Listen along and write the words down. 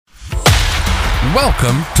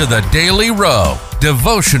Welcome to the Daily Row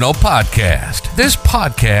Devotional Podcast. This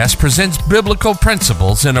podcast presents biblical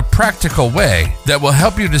principles in a practical way that will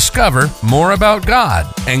help you discover more about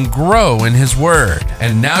God and grow in His Word.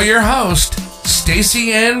 And now your host,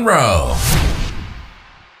 Stacey Ann Rowe.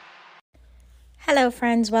 Hello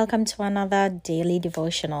friends, welcome to another daily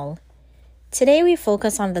devotional. Today we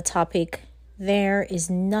focus on the topic, there is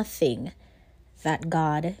nothing that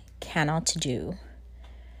God cannot do.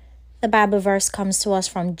 The Bible verse comes to us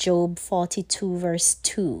from Job 42 verse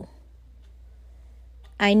 2.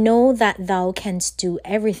 I know that thou canst do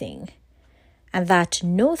everything, and that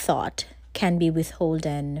no thought can be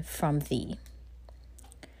withholden from thee.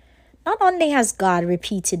 Not only has God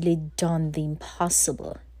repeatedly done the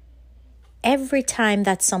impossible, every time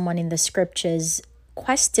that someone in the scriptures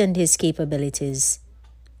questioned his capabilities,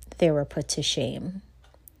 they were put to shame.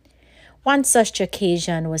 One such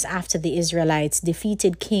occasion was after the Israelites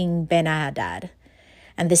defeated King Ben-Hadad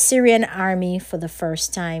and the Syrian army for the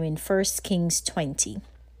first time in 1 Kings 20.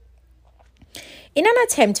 In an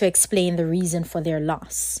attempt to explain the reason for their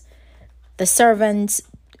loss, the servants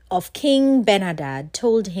of King Ben-Hadad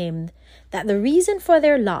told him that the reason for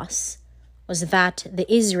their loss was that the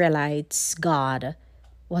Israelites' God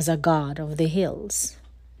was a God of the hills.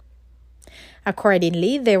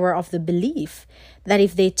 Accordingly, they were of the belief that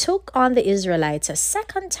if they took on the Israelites a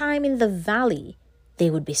second time in the valley,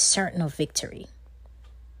 they would be certain of victory.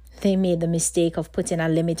 They made the mistake of putting a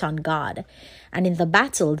limit on God, and in the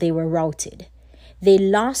battle they were routed. They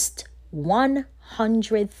lost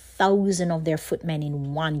 100,000 of their footmen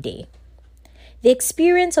in one day. The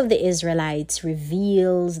experience of the Israelites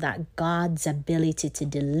reveals that God's ability to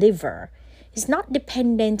deliver is not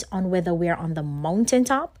dependent on whether we are on the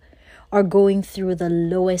mountaintop or going through the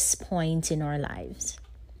lowest point in our lives.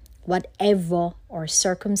 Whatever our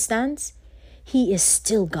circumstance, He is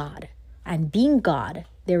still God. And being God,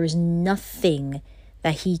 there is nothing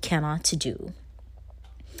that He cannot do.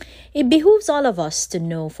 It behooves all of us to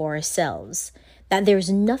know for ourselves that there is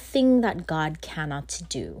nothing that God cannot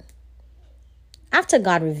do. After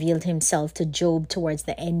God revealed Himself to Job towards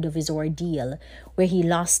the end of his ordeal, where he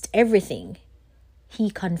lost everything, He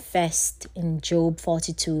confessed in Job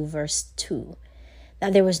 42 verse 2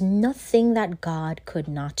 that there was nothing that God could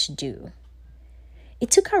not do. It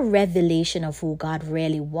took a revelation of who God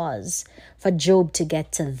really was for Job to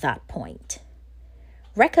get to that point.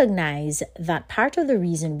 Recognize that part of the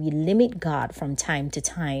reason we limit God from time to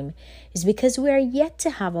time is because we are yet to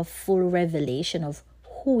have a full revelation of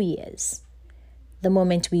who He is. The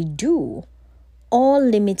moment we do, all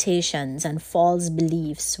limitations and false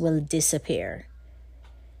beliefs will disappear.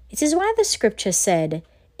 It is why the scripture said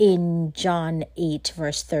in John 8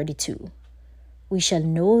 verse 32, we shall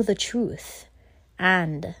know the truth,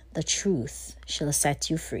 and the truth shall set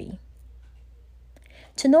you free.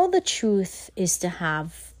 To know the truth is to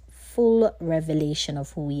have full revelation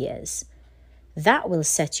of who He is. That will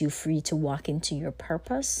set you free to walk into your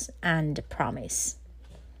purpose and promise.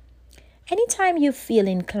 Anytime you feel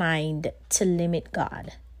inclined to limit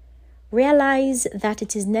God, realize that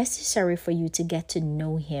it is necessary for you to get to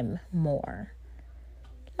know Him more.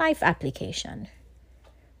 Life application.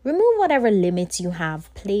 Remove whatever limits you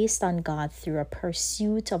have placed on God through a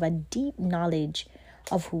pursuit of a deep knowledge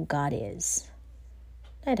of who God is.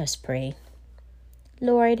 Let us pray.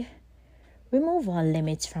 Lord, remove all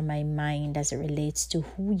limits from my mind as it relates to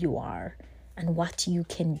who You are and what You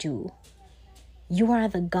can do. You are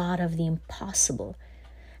the God of the impossible,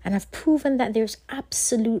 and have proven that there's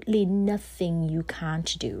absolutely nothing You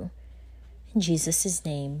can't do. In Jesus'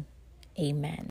 name, amen.